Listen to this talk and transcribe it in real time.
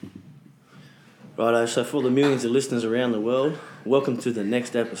Righto, so for the millions of listeners around the world, welcome to the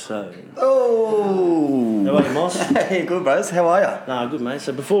next episode. Oh! How are you, Moss? Hey, good, bros. How are you? Nah, good, mate.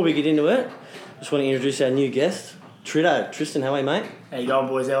 So before we get into it, just want to introduce our new guest, Tritto. Tristan, how are you, mate? How you going,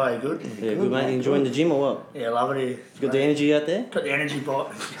 boys? How are you? Good? Yeah, good, mate. You enjoying the gym or what? Yeah, love it here. You got the energy out there? Got the energy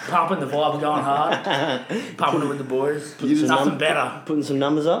pumping, the vibe going hard. Pumping it with the boys. Some Nothing better. Putting some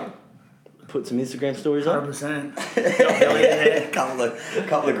numbers up? Put some Instagram stories up? 100%. Got Billy in there.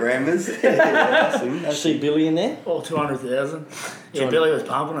 couple of grammars. See Billy in there? All 200,000. Yeah, Billy was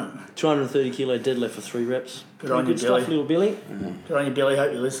pumping it. 230 kilo deadlift for 3 reps. Good on you, stuff, Billy. little Billy. Good on you, Billy.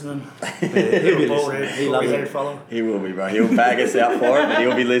 Hope you're listening. He'll be listening. He loves it. Fellow. He will be, bro. He'll bag us out for it, but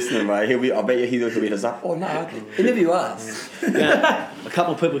he'll be listening, bro. I bet you he'll hit us up. Oh, no, interview us. Yeah, a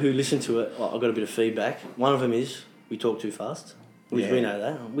couple of people who listen to it, I got a bit of feedback. One of them is, we talk too fast. Which we know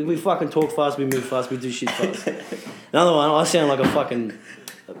that. We fucking talk fast, we move fast, we do shit fast. Another one, I sound like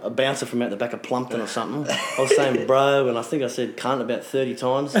a bouncer from out the back of Plumpton or something. I was saying bro, and I think I said cunt about 30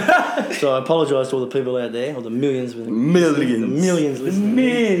 times. So I apologise to all the people out there, or the millions. The millions listening.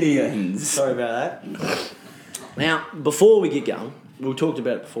 Millions. Sorry about that. Now, before we get going, we talked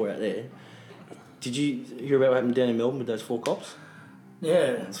about it before out there. Did you hear about what happened down in Melbourne with those 4 cops?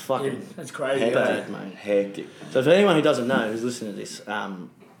 Yeah. It's fucking that's crazy. bad, mate. Hectic. So for anyone who doesn't know, who's listening to this,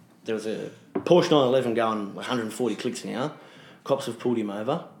 there was a Porsche 911 going 140 clicks an hour. Cops have pulled him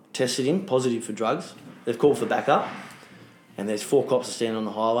over, tested him, positive for drugs. They've called for backup, and there's 4 cops standing on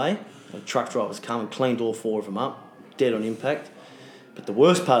the highway. The truck drivers come and cleaned all 4 of them up, dead on impact. But the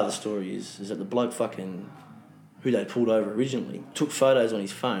worst part of the story is that the bloke who they pulled over originally took photos on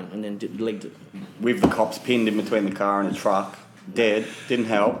his phone and then legged it. With the cops pinned in between the car and the truck. Dead, didn't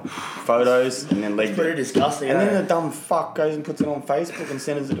help. Photos and then legged It's pretty it. disgusting. And then the dumb fuck goes and puts it on Facebook and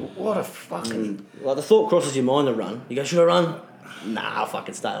sends it. What a fucking. Like the thought crosses your mind to run. You go, should I run? Nah, I'll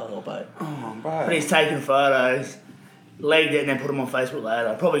fucking stay on the boat. Oh, bro. But he's taking photos, legged it, and then put them on Facebook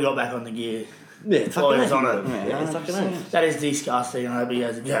later. Probably got back on the gear. Yeah, it's While fucking he was on oath. it. Yeah, it's fucking oath. That is disgusting, and I hope he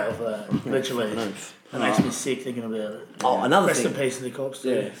goes to jail for that. Literally. It makes me sick thinking about it. Oh, another Rest thing. in peace to the cops.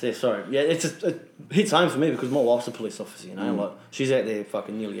 Yeah, sorry. Yeah, it hits home for me because my wife's a police officer, you know. Like, she's out there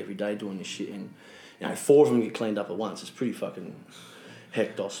fucking nearly every day doing this shit, and, 4 of them get cleaned up at once. It's pretty fucking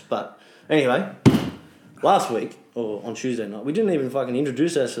hectos. But anyway, last week, or on Tuesday night, we didn't even fucking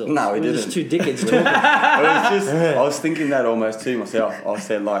introduce ourselves. No, we were didn't. just 2 dickheads talking. I was thinking that almost to myself. I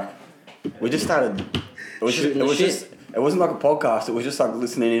said, like, we just started. It wasn't like a podcast. It was just like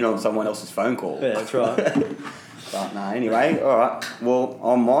listening in on someone else's phone call. Yeah, that's right. But no, anyway, all right. Well,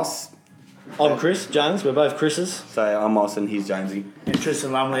 I'm Moss. I'm Chris James. We're both Chris's. So I'm Moss and he's Jamesy. And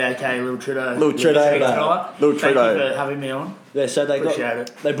Tristan Lumley, aka Little Tritto. Little Tritto. Little Thank Tritto. you for having me on. Yeah, so Appreciate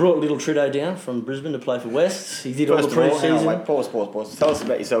it. they brought little Tritto down from Brisbane to play for West. He did all First the of all, hang on, pre-season. wait, pause. Tell us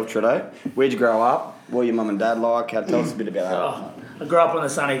about yourself, Tritto. Where'd you grow up? What your mum and dad like? Tell us a bit about that. I grew up on the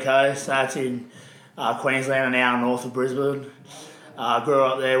sunny coast. That's in Queensland, an hour north of Brisbane. I grew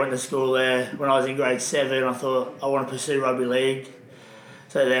up there, went to school there. When I was in grade 7, I thought I want to pursue rugby league.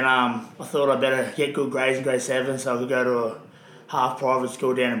 So then I thought I'd better get good grades in grade 7 so I could go to a half private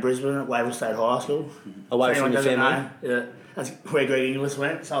school down in Brisbane at Wavell State High School. Away from your family? Yeah, that's where Greg Inglis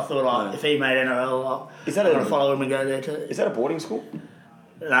went. So I thought if he made NRL, I'm going to follow him and go there too. Is that a boarding school?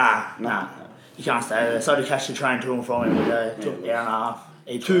 Nah. You can't stay there. So I had to catch the train to and from every day. Took an hour and a half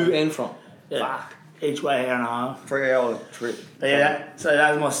each To way. and from. Yeah. Fuck. Each way, hour and a half. 3-hour trip. But yeah, so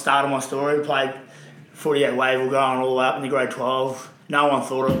that was my start of my story. Played footy at Wavell going all the way up into grade 12. No one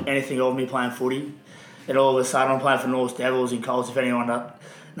thought of anything of me playing footy. Then all of a sudden I'm playing for North Devils in Colts. If anyone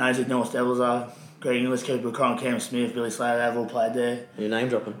knows who North Devils are, Greg Inglis, keeper, Colin Cam Smith, Billy Slater, they've all played there. You're name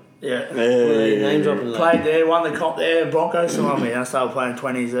dropping. Yeah. Hey. Name dropping. Played there, won the comp there, Broncos still on me. I started playing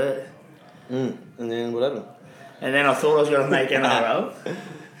 20s there. And then what happened? And then I thought I was going to make NRL.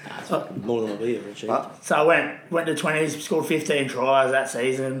 More than I'll be ever achieved. So I went to 20s, scored 15 tries that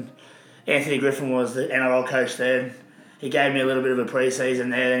season. Anthony Griffin was the NRL coach then. He gave me a little bit of a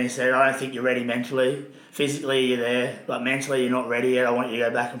pre-season there, and he said, I don't think you're ready mentally. Physically, you're there, but mentally, you're not ready yet. I want you to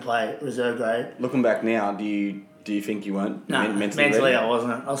go back and play reserve grade. Looking back now, do you think you weren't mentally mentally ready? I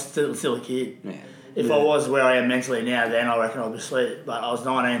wasn't. I was still a kid. Yeah. If I was where I am mentally now, then I reckon I'd be sweet. But I was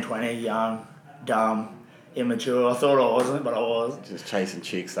 19, 20, young, dumb, immature. I thought I wasn't, but I was. Just chasing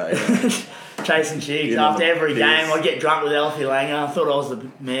chicks, though. Chasing chicks. Yeah, After every piss. game, I'd get drunk with Alfie Langer. I thought I was the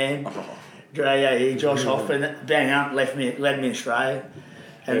man. Josh Hoffman, Ben Hunt led me astray.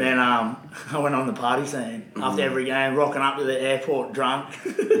 And then I went on the party scene after every game, rocking up to the airport drunk,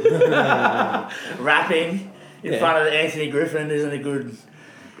 rapping in front of Anthony Griffin. Isn't a good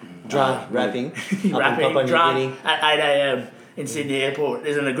Rapping. rapping Up on drunk your at 8 a.m. in Sydney Airport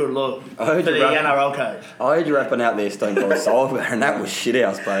isn't a good look I for heard the you rap- NRL coach. I heard you rapping out there Stone Cold Soul, and that was shit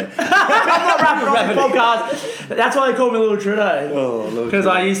house, bro. I'm not rapping on the podcast. That's why they call me Little Tritto. Oh, Lord. Because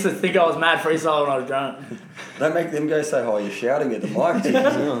I used to think I was mad freestyle when I was drunk. Don't make them go so high. You're shouting at the mic.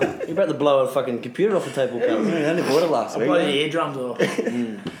 Jeez. You're about to blow a fucking computer off the table, I cuz. only bought it last I week. blow the eardrums off.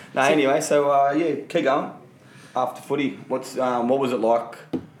 No, anyway, so yeah, keep going. After footy, what was it like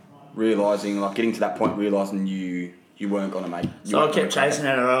realising, like getting to that point, realising you weren't gonna make? So I kept chasing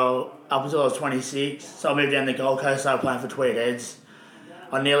NRL up until I was 26. So I moved down to Gold Coast, started playing for Tweed Heads.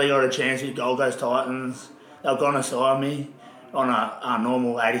 I nearly got a chance with Gold Coast Titans. They were going to sign me on a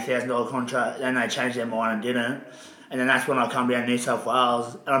normal $80,000 contract. Then they changed their mind and didn't. And then that's when I come down to New South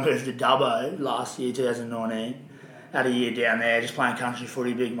Wales. And I moved to Dubbo last year, 2019. Had a year down there, just playing country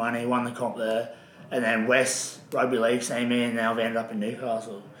footy, big money, won the comp there. And then West Rugby League seen me, and now I've ended up in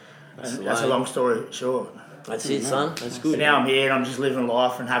Newcastle. That's a long story short. That's it, son. That's But good. now I'm here and I'm just living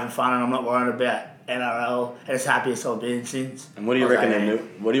life and having fun, and I'm not worrying about NRL. And it's happiest I've been since. And what do you reckon?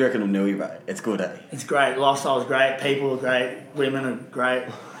 What do you reckon of Newey, mate? It's good, eh? It's great. Lifestyle's great. People are great. Women are great.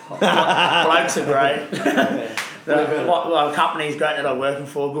 Blokes are great. The company's great that I'm working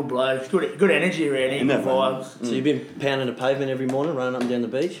for. Good blokes. Good energy around here. Good vibes. So you've been pounding the pavement every morning, running up and down the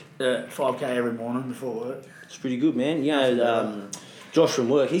beach? Yeah, 5K every morning before work. It's pretty good, man. You know, Josh from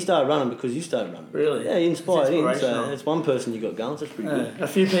work, he started running because you started running. Really? Yeah, he inspired him. So inspirational. that's one person you got going, so that's pretty good. A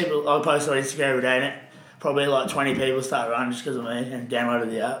few people, I post on Instagram every day, and probably like 20 people started running just because of me and downloaded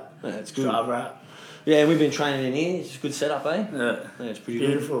the app. Yeah, that's good. Strava app. Yeah, and we've been training in here. It's a good setup, eh? Yeah. Yeah, it's pretty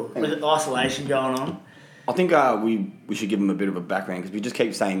Beautiful. With isolation going on. I think we should give them a bit of a background because we just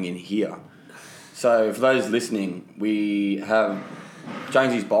keep saying in here. So for those listening, we have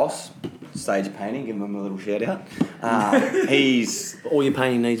Jonesy's boss, Stage Painting. Give him a little shout out. He's good. All your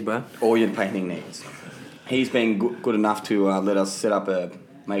painting needs, bro. all your painting needs. He's been good enough to let us set up a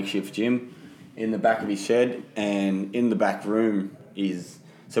makeshift gym in the back of his shed, and in the back room is.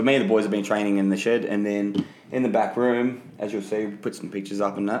 So me and the boys have been training in the shed, and then in the back room, as you'll see, we put some pictures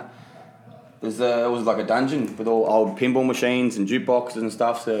up and that. It was like a dungeon with all old pinball machines and jukeboxes and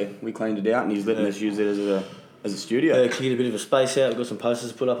stuff. So we cleaned it out, and he's letting us use it as a studio. Cleared a bit of a space out. We've got some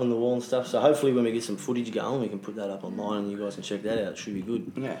posters put up on the wall and stuff. So hopefully when we get some footage going, we can put that up online and you guys can check that out. It should be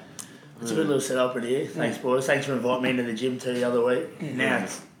good. Yeah. It's a good little setup in here. Thanks, boys. Thanks for inviting me into the gym too the other week. Now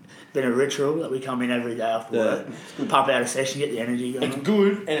it's been a ritual that we come in every day after work. Pump out a session, get the energy going. It's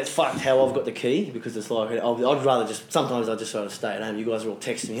good, and it's fucked how I've got the key, because it's like, I'd rather just, sometimes I just sort of stay at home. You guys are all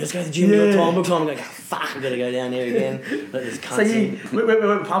texting me, let's go to the gym, book time. I'm going, fuck, I've got to go down there again. Let this cunt So in.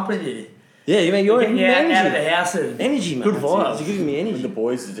 we're pumping you. Yeah, you mean, you're Getting you energy. out of the house and Energy, man. good vibes. You're giving me And the energy.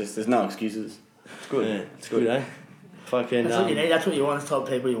 boys are just, there's no excuses. It's good. Yeah, it's good, eh? Fucking, That's what you need. That's what you want. That's the type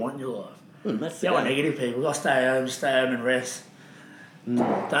of people you want in your life. That's You don't want it. negative people. I stay home and rest.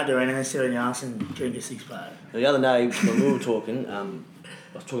 Don't do anything, sit on your ass and drink a six pack. The other day, when we were talking, I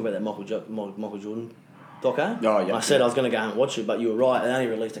was talking about that Michael Jordan doco. Oh, yeah. I said I was going to go and watch it, but you were right. They only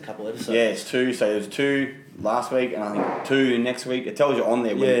released a couple episodes. Yeah, it's 2. So there's 2 last week, and I think 2 next week. It tells you on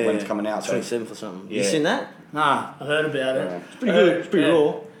there when it's coming out. So 27th or something. Yeah. You seen that? Nah, I heard about it. Yeah. It's pretty good. It's pretty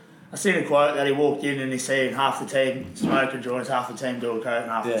raw. I seen a quote that he walked in and he seen half the team smoking joints, half the team doing coke,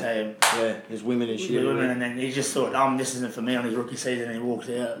 and half the team Yeah, there's women and shit. women, and then he just thought, this isn't for me on his rookie season, and he walked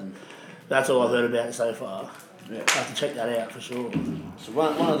out. That's all I've heard about it so far. Yeah. I have to check that out for sure. So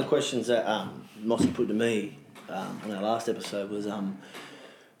one of the questions that Mossy put to me on our last episode was,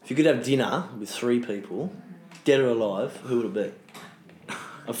 if you could have dinner with 3 people, dead or alive, who would it be?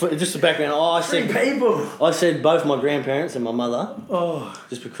 Just the background. I said both my grandparents and my mother. Oh,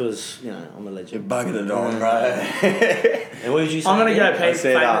 Just because, I'm a you're legend. bugging it on, bro. And what did you say? I'm gonna go I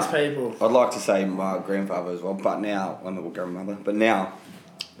said, famous people. I'd like to say my grandfather as well, but now I'm not grandmother. But now,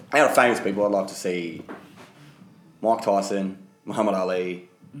 out of famous people, I'd like to see Mike Tyson, Muhammad Ali,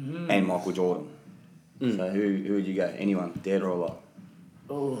 and Michael Jordan. So who would you go? Anyone, dead or alive?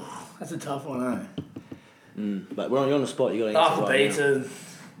 Oh, that's a tough one, eh? But when you're on the spot, you got to After answer right now. pizza,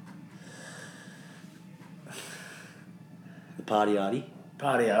 The party arty.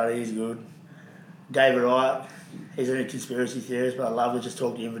 Party Hardy, he's good. David Icke, he's into conspiracy theories, but I love to just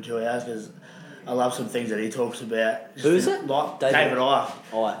talk to him for 2 hours because I love some things that he talks about. Who is it? Like David David Icke.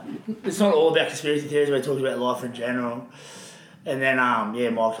 Alright. It's not all about conspiracy theories, but he talks about life in general. And then,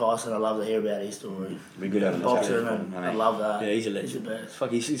 Mike Tyson, I love to hear about his story. Be good having a Boxer, chat with and him, I love that. Yeah, he's a He's legend. the best.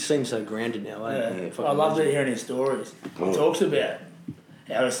 Fuck, he seems so grounded now, eh? Yeah. I love hearing his stories. He talks about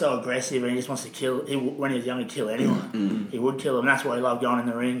how he's so aggressive and he just wants to kill. When he was young, he'd kill anyone. He would kill them. That's why he loved going in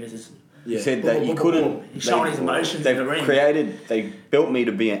the ring. Because He said that you couldn't. He's showing his emotions in the ring. They built me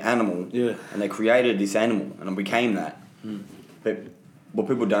to be an animal. Yeah. And they created this animal, and I became that. But what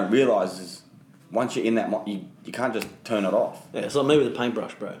people don't realise is once you're in that, you can't just turn it off. Yeah, it's like me with a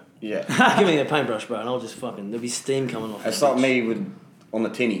paintbrush, bro. Yeah. Give me a paintbrush, bro, and I'll just fucking... There'll be steam coming off. It's like me on the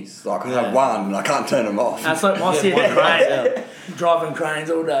tinnies. Like, I have one and I can't turn them off. That's like my shit. Driving cranes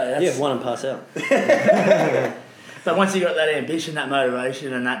all day. Yeah, one and pass out. But once you got that ambition, that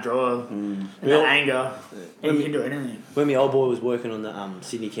motivation, and that drive, and that anger, you can do anything. When my old boy was working on the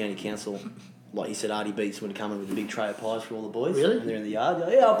Sydney County Council, like he said, Artie Beats would come in with a big tray of pies for all the boys. Really? And they're in the yard.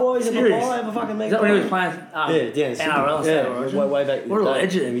 Like, yeah, boys, have a pie, have a fucking meat. Is that when he was playing? NRL. Yeah, way back. What a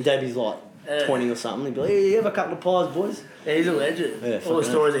legend. And my daddy's like 20 or something. He'd be like, yeah, you have a couple of pies, boys. Yeah, he's a legend. Yeah, all the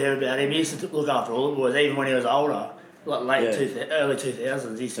stories I hear about him, he used to look after all the boys, even when he was older. Like early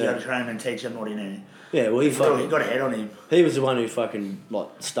 2000s, he used to go to train and teach them what he knew. Yeah, well, he got a head on him. He was the one who fucking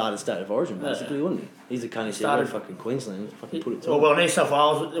started State of Origin, basically, wasn't he? He's the cunt who started fucking Queensland. Fucking put it to Well, New South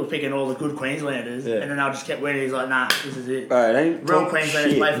Wales, they were picking all the good Queenslanders, and then they just kept winning. He's like, nah, this is it. Real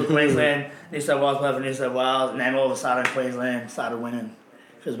Queenslanders play for Queensland, New South Wales play for New South Wales, and then all of a sudden Queensland started winning.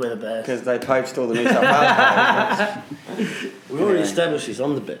 Because we're the best. Because they poached all the New South Wales. We've already established this.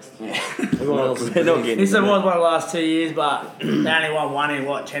 I'm the best. Everyone else is not getting New South Wales won the last 2 years, but they only won one in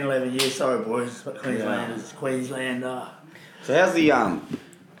 10, 11 years. Sorry, boys, but Queenslanders, Queenslander. So how's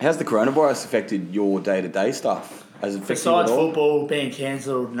the coronavirus affected your day-to-day stuff? Has it affected Besides you at all? football being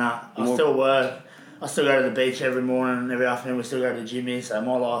cancelled, nah. I still work. I still go to the beach every morning, every afternoon. We still go to the gym here, so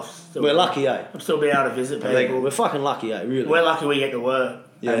my life's still... We're lucky, eh? I'm still being able to visit people. We're fucking lucky, eh? Really. We're lucky we get to work.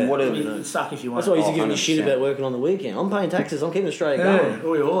 Yeah. And what You suck if you want. That's why he's giving me 100%. shit about working on the weekend. I'm paying taxes. I'm keeping Australia going.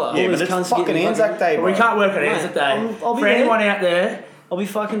 We all are. Yeah, All but these it's cunts fucking getting Anzac Day, bro. We can't work on Anzac Day. I'll be For there. anyone out there, I'll be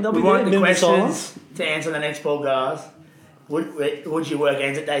fucking... we want the questions to answer the next podcast. Would you work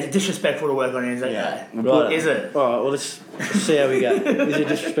Anzac Day? Is it disrespectful to work on Anzac Day? Right. Is it? All right, well, let's see how we go. Is it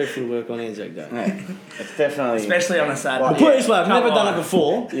disrespectful to work on Anzac Day? Yeah, it's definitely... Especially on a Saturday. Well, put it this way, I've Can't never done lie. it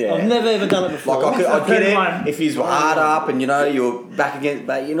before. Yeah. I've never ever done it before. Like, I get Everyone- it if he's hard up and, you're back against...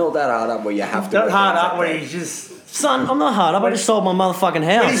 But you're not that hard up where you have to... Not work hard Anzac up when Day. he's just... Son, I'm not hard up. I just sold my motherfucking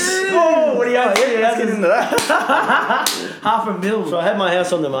house. Oh, what are you up to? Let's get into that. $500,000. So I had my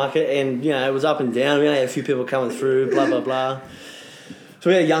house on the market and, it was up and down. We only had a few people coming through, blah, blah, blah. So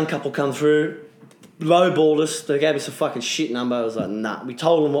we had a young couple come through, lowballed us. They gave us a fucking shit number. I was like, nah. We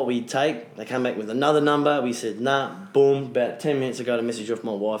told them what we'd take. They came back with another number. We said, nah. Boom. About 10 minutes ago, a message off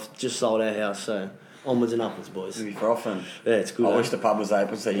my wife. Just sold our house. So onwards and upwards, boys. It'd be frothing. Yeah, it's good. I wish the pub was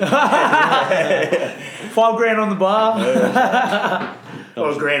open so you $5,000 on the bar. Or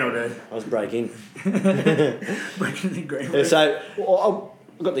a grand will do. I was breaking. Breaking the grand. Yeah, so I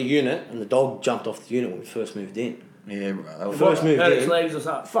got the unit and the dog jumped off the unit when we first moved in. Yeah, bro. That was First moved Hurt in. its legs or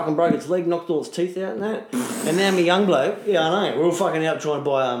something. Fucking broke its leg, knocked all its teeth out and that. And now my young bloke, I know, we're all fucking out trying to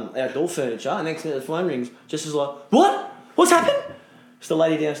buy outdoor furniture. And next minute the phone rings, just as like, what? What's happened? It's the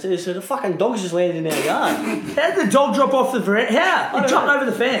lady downstairs said, the fucking dog's just landed in our yard. How did the dog drop off the veranda? How? It jumped over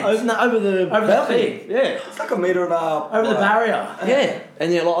the fence. Over the balcony. thing. Yeah. It's like a metre and a half. Over the barrier. Yeah.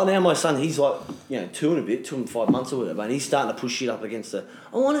 And now my son, he's like, 2 and 5 months or whatever, and he's starting to push shit up against the,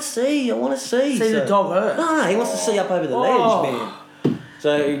 I want to see. See the dog hurt. No, he wants to see up over the ledge, man.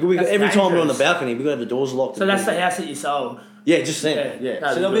 So every time we're on the balcony, we've got to have the doors locked. So that's the house that you sold? Yeah, just then. Yeah.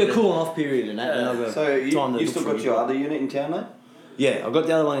 Yeah. So there'll be a cooling off period in that. And I've got So time to you look still for got your other unit in town, though? Yeah, I've got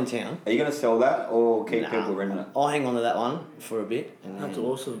the other one in town. Are you going to sell that or keep people renting it? I'll hang on to that one for a bit. And That's then,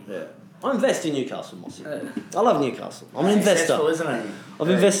 awesome. Yeah. I invest in Newcastle, Mossy. I love Newcastle. I'm an investor. Successful, isn't it? I've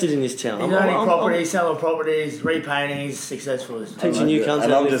invested in this town. He's owning properties, selling properties, repainting. He's successful. Teaching new cunts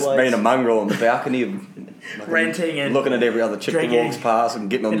And how I'm to just lift being a weights. mongrel on the balcony, Renting and looking at every other chick that drinking. walks past and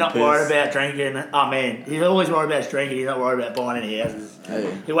getting on He's the not piss. worried about drinking. Oh man, he's always worried about his drinking. He's not worried about buying any houses.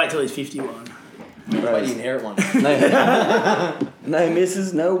 Hey. He'll wait till he's 51. Wait, you inherit one. No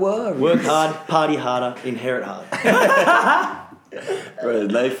misses, no worries. Work hard, party harder, inherit hard. Bro,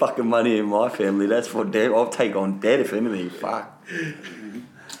 there's no fucking money in my family. That's for debt. I'll take on debt if anything. Fuck.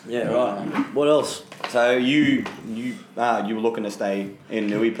 Yeah, right. What else? So you were looking to stay in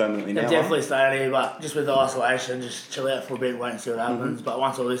Newey permanently now? Yeah, definitely stay here, but just with the isolation, just chill out for a bit, wait and see what happens. But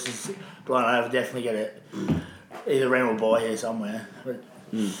once all this is blown over, definitely get it. Either rent or buy here somewhere. But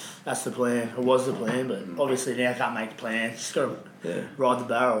that's the plan. It was the plan, but obviously now I can't make the plan. Just got to ride the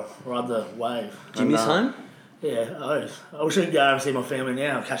barrel, ride the wave. Do you miss home? Yeah, I wish I could go home and see my family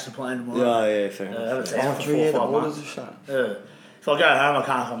now. I'll catch the plane tomorrow. Yeah, fair enough. I haven't seen them for 4 yeah, or the 5 borders months. are shut. Yeah. If I go home, I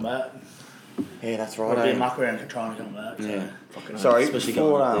can't come back. Yeah, that's I'll be right. a muck around trying to come back. So. Yeah. Fucking Sorry, especially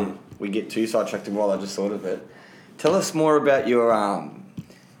before going up there. we get too sidetracked while I just thought of it, tell us more about your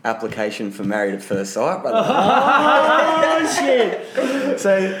application for Married at First Sight, brother. Oh, shit.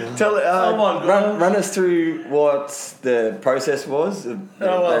 So tell run us through what the process was.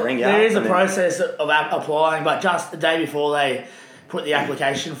 There is a process of applying, but just the day before they put the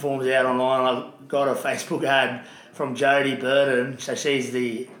application forms out online, I got a Facebook ad from Jodie Burton. So she's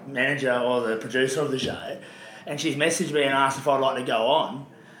the manager or the producer of the show, and she's messaged me and asked if I'd like to go on.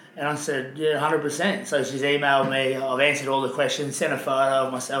 And I said, yeah, 100%. So she's emailed me. I've answered all the questions, sent a photo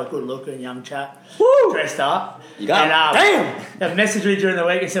of myself, good looking, young chap, dressed up. You got They've messaged me during the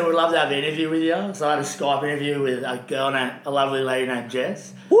week and said, we'd love to have an interview with you. So I had a Skype interview with a lovely lady named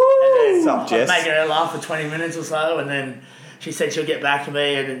Jess. Woo! What's up, Jess? I was making her laugh for 20 minutes or so. And then she said she'll get back to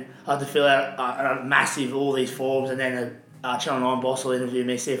me. And then I had to fill out all these forms. And then Channel 9 boss will interview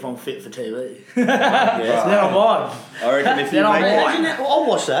me, see if I'm fit for TV. Then I'm on. I reckon if you make I'll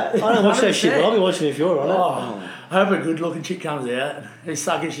watch that. I don't watch that shit, but I'll be watching if you're on it. I hope a good looking chick comes out. Who's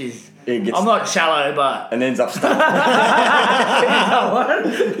sucking she's... It I'm not shallow, but... and ends up stuck.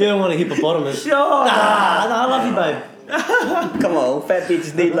 You don't want a hippopotamus. Sure. I love you, babe. Come on, fat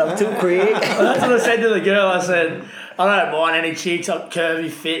bitches need love too, Craig. That's what I said to the girl. I said, I don't mind any chicks, like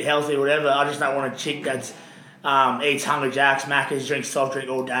curvy, fit, healthy, whatever. I just don't want a chick that's eats Hungry Jacks, Macca's, drinks soft drink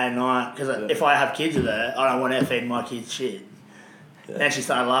all day and night. Because if I have kids with her, I don't want her feeding my kids shit. Yeah. Then she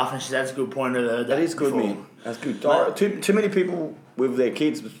started laughing. She said, that's a good point of her. That is good, man. That's good. Too many people with their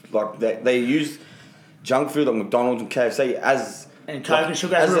kids, like they use junk food like McDonald's and KFC as... And Coke and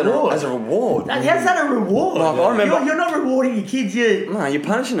sugar as a reward. As a reward. How's that a reward? Like, I remember, you're not rewarding your kids. No, you're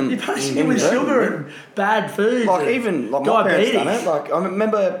punishing them. You're punishing them with sugar and bad food. Like even like my parents done it. Like I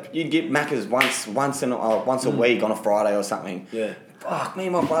remember you'd get Macca's once a week on a Friday or something. Yeah. Fuck, me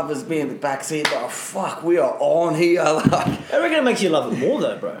and my brothers be in the back seat. Oh fuck, we are on here. Like, I reckon it makes you love it more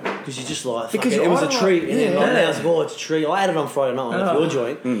though, bro. Because you just like because it was a treat, and then now it's more. It's a treat. I had it on Friday night on your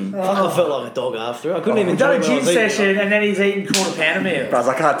joint. I felt like a dog after. I couldn't even. Done a gym session, and then he's eating quarter pound of meal. Bros,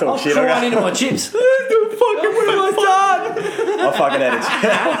 I can't talk shit. I'm crying into my chips. What have I done? I fucking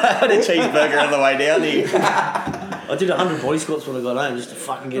had a cheeseburger on the way down here. I did 100 body squats when I got home just to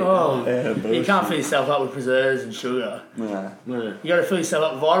fucking get it going. Yeah, you can't fill yourself up with preserves and sugar. Yeah. You got to fill yourself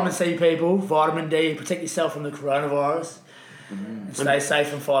up with vitamin C, people, vitamin D, protect yourself from the coronavirus, and stay safe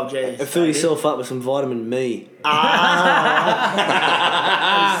from 5Gs. And fill yourself up with some vitamin me. That's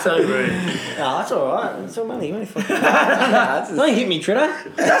so rude. No, that's alright. It's all money. Don't hit me, Tritto.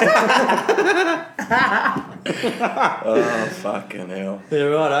 Oh, fucking hell. Yeah,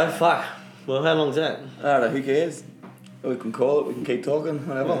 righto. Fuck. Well, how long's that? I don't know, who cares? We can call it, we can keep talking,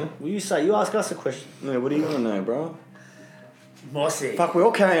 whatever. Yeah. Well, you ask us a question. Yeah, what do you want to know, bro? Mosey. Fuck, we're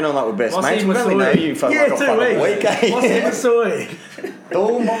all carrying on like we're best mates. We've only Masoi. known you for like a fucking week, eh? Masoi.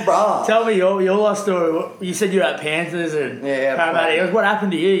 Oh, my bro. Tell me your life story. You said you were at Panthers and Parramatta. What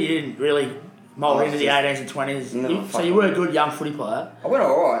happened to you? You didn't really mould into the 18s and 20s. So you were a good young footy player. I went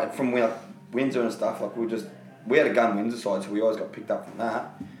alright from Windsor and stuff. Like we had a gun Windsor side, so we always got picked up from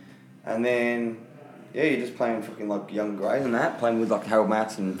that. And then, yeah, you're just playing fucking like young greys and that, playing with like Harold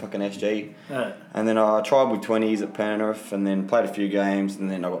Matts and fucking SG. Yeah. And then I tried with 20s at Penrith and then played a few games and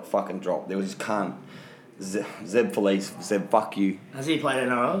then I got fucking dropped. There was this cunt, Zeb Felice. Zeb, fuck you. Has he played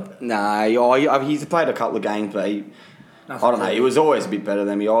NRL? Nah, he's played a couple of games, but I don't know, he was always a bit better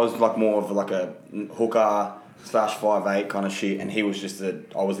than me. I was like more of like a hooker / 5'8" kind of shit, and he was just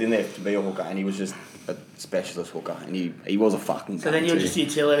I was in there to be a hooker and he was just a specialist hooker, and he was a fucking. So then you were just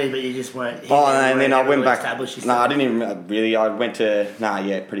utility, but you just weren't. And then I went back. No, I didn't even really. I went to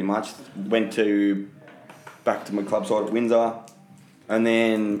pretty much went to back to my club side at Windsor, and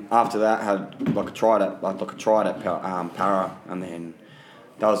then after that had like a tried at Para, and then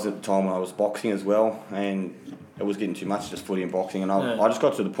that was at the time when I was boxing as well, and it was getting too much, just footy and boxing, and I just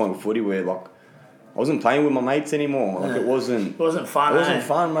got to the point with footy where like I wasn't playing with my mates anymore. Like it wasn't fun. It wasn't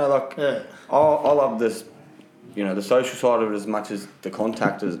fun, mate. Like I love this, the social side of it as much as the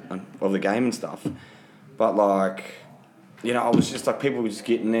contact of the game and stuff. But like, I was just like people were just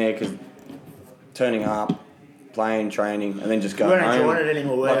getting there because turning up, playing, training, and then just going home. You weren't enjoying it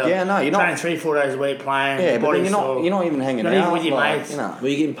anymore. Like, you're not training 3-4 days a week, playing. Yeah, but then you're not even hanging out. Not even with your mates. Were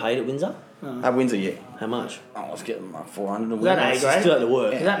you getting paid at Windsor? At Windsor, yeah. How much? I was getting like 400 a week. Was that A grade? Still at the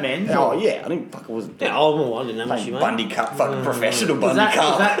work. Is that men? Oh yeah, I didn't fuck. It was. Yeah, I didn't know much you made. Bundy Cup, fucking professional Bundy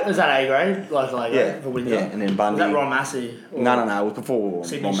Cup. Was that A grade? Like yeah, for Windsor? Yeah, and then Bundy. Was that Ron Massey? No, it was before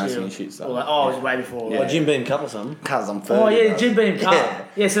Ron Massey and shit. So. It was way before. Yeah. Jim Beam Cup or something. Cuz I'm 30. Oh yeah, Jim Beam Cup.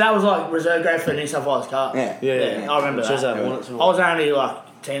 Yeah, so that was like reserve grade for New South Wales Cup. Yeah. I remember that. I was only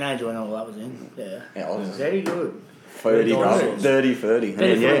like teenager when all that was in. Yeah. Yeah, I was very good. 30, bro. dinosaurs. Dirty 30.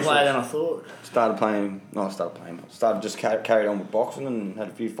 Better And for a then, player than I thought. Started just carried on with boxing and had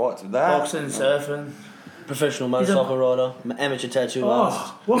a few fights with that. Boxing, surfing. Professional He's a- motorcycle rider, amateur tattoo artist.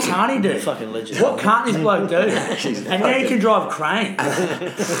 Oh, what can't he do? Fucking legend. What can't this bloke do? And now he can drive cranes.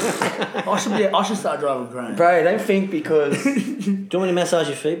 I should start driving cranes. Bro, don't think because... Do you want me to massage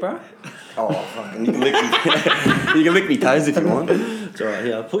your feet, bro? Oh, fucking... You can lick me, you can lick me toes if you want. It's alright,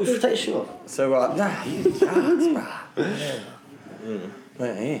 yeah. Take your shoe off. So, he's nuts, bro.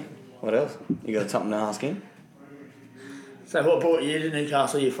 But, yeah. What else? You got something to ask him? So what brought you to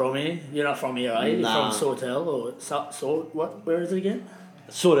Newcastle? You're from here? You're not from here, are you? Nah. You're from Sawtell or what? Where is it again?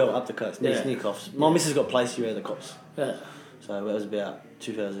 Sort out up the coast, Yeah. near Coffs. My missus got placed here at the Coffs. Yeah. So that was about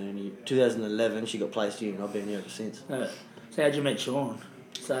 2011. She got placed here, and I've been here ever since. Yeah. So how'd you meet Sean?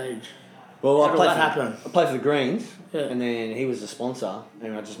 Sage. Well, How did that happen? I played for the Greens, Yeah. and then he was the sponsor,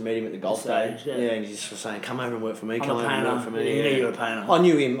 and I just met him at the golf day. Stage, yeah. And he just was saying, "Come over and work for me. I'm Come a over and painter. work for me." You knew you were a painter. I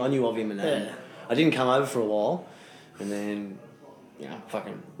knew him. I knew of him, and that. Yeah. I didn't come over for a while, and then.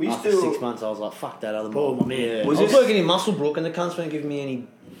 Fucking. We after still- 6 months, I was like, "Fuck that other Paul, mob." my man. Yeah. Was I was this- working in Musselbrook, and the cunts weren't giving me any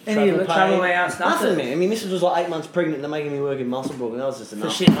Travel pay. allowance, nothing. man. I mean, missus was like 8 months pregnant, and they're making me work in Musselbrook, and that was just For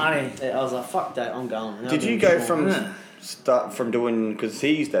enough. shit money. Yeah, I was like, "Fuck that, I'm going." And Did I've you been go gone. from... Start from doing... Because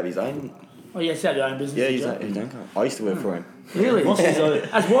he used to have his own... Oh, yeah, you had your own business. Yeah, did his you? own car. I used to work for him. Really? What's his own?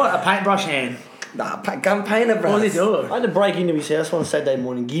 As what? A paintbrush hand. Nah, gun painter, bro. What was he doing? I had to break into his house one Saturday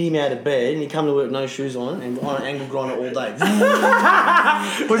morning, get him out of bed, and he come to work no shoes on and on an angle grinder all day.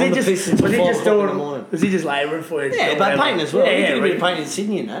 Was he On the just piss until 5 o'clock in the morning. Was he just labouring for you? Yeah, but painting as well. Yeah, He yeah, did a bit of really. painting in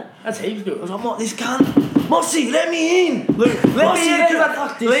Sydney and that. That's heaps good. I was like, "What, this cunt? Mossy, let me in! Let Mossy, me in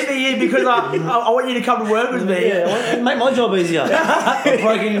fuck this." let me in because I want you to come to work with me. Yeah, make my job easier. I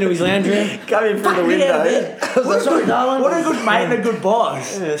broke into his lounge room. Come in through the me out of window. bed. Well, sorry, darling. What a good mate and a good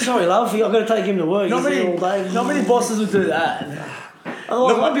boss. Yeah, sorry, love. I've got to take him to work. Not He's there many, all day. not many bosses would do that.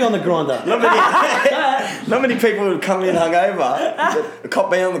 Otherwise, I'd be on the grinder. Not many people would come in hungover,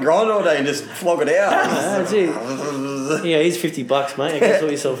 cop me on the grind all day and just flog it out. That's it. Yeah, he's $50, mate. You can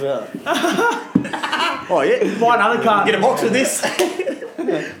sort yourself out. Oh, yeah. Buy another carton. Get a box of this.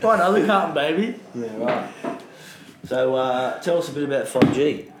 Buy another carton, baby. Yeah, right. So, tell us a bit about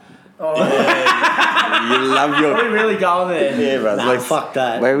 5G. Oh, You love are we your... really going there? Yeah, bro. Nah, fuck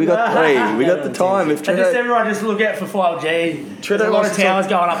that. Where we got the time. If And just Tritto... everyone just look out for 5G. There's a lot of towers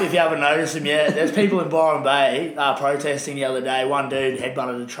going up if you haven't noticed them yet. There's people in Byron Bay protesting the other day. One dude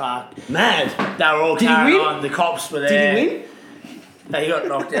headbutted a truck. Mad. They were all Did he carrying win? on. The cops were there. Did he win? He got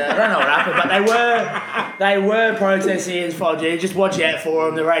knocked out. I don't know what happened, but they were protesting against 5G. Just watch out for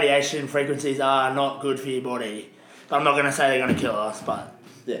them. The radiation frequencies are not good for your body. I'm not going to say they're going to kill us, but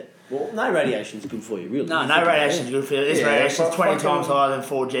Yeah. Well, no radiation's good for you, really. no radiation's good for you. This Yeah, radiation's but 20 fucking- times higher than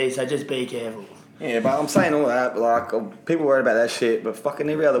 4G, so just be careful. Yeah, but I'm saying all that, like, people worry about that shit, but fucking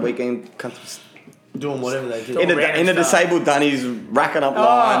every other weekend, Doing whatever they do. in random a stuff. disabled dunnies, racking up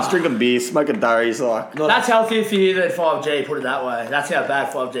lines, drinking beer, smoking durries, like... That's healthier for you than 5G, put it that way. That's how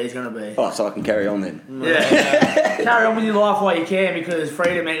bad 5G is going to be. Oh, so I can carry on then. Yeah. Carry on with your life while you can because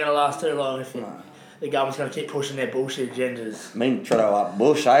freedom ain't going to last too long if the government's going to keep pushing their bullshit agendas. Me and Tritto up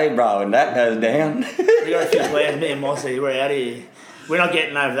bush, eh, bro, and that goes down. We got a few plans, me and Mossy, we're out of here. We're not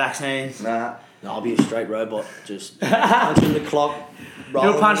getting no vaccines. Nah. No, I'll be a straight robot. Just punching the clock.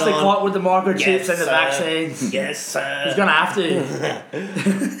 You'll punch rolling the it on. clock with the microchips Yes, and the sir. vaccines. Yes, sir. He's going to have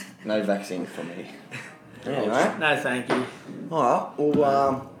to. No vaccine for me. Yeah, Anyway. No, thank you. Alright,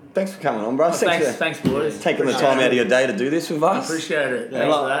 well, thanks for coming on, bro. Thanks, boys. Taking the time out of your day to do this with us. Appreciate it. Yeah,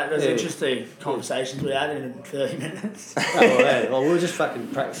 Thanks for like- that. It was yeah. interesting conversations we had in 30 minutes. Oh, yeah. Well, we were just fucking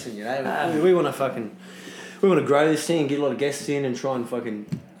practicing, you know. We want to grow this thing and get a lot of guests in and try and fucking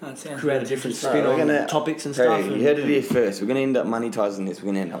That sounds create a good. different Bro, spin we're on gonna- topics and Hey, stuff. you and- heard it here first. We're going to end up monetising this. We're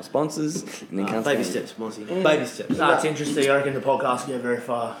going to end up sponsors and then Baby steps, Mossy. Baby steps. No, it's interesting. I reckon the podcast will go very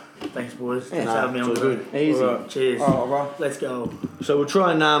far. Thanks, boys. Thanks for having me on it's all the good. Easy. Alright, cheers. Alright, bro. Let's go. So we'll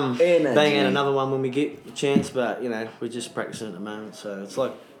try and Energy. bang out another one when we get a chance, but you know we're just practicing at the moment. So it's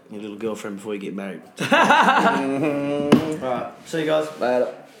like your little girlfriend before you get married. All right, see you guys.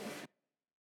 Later.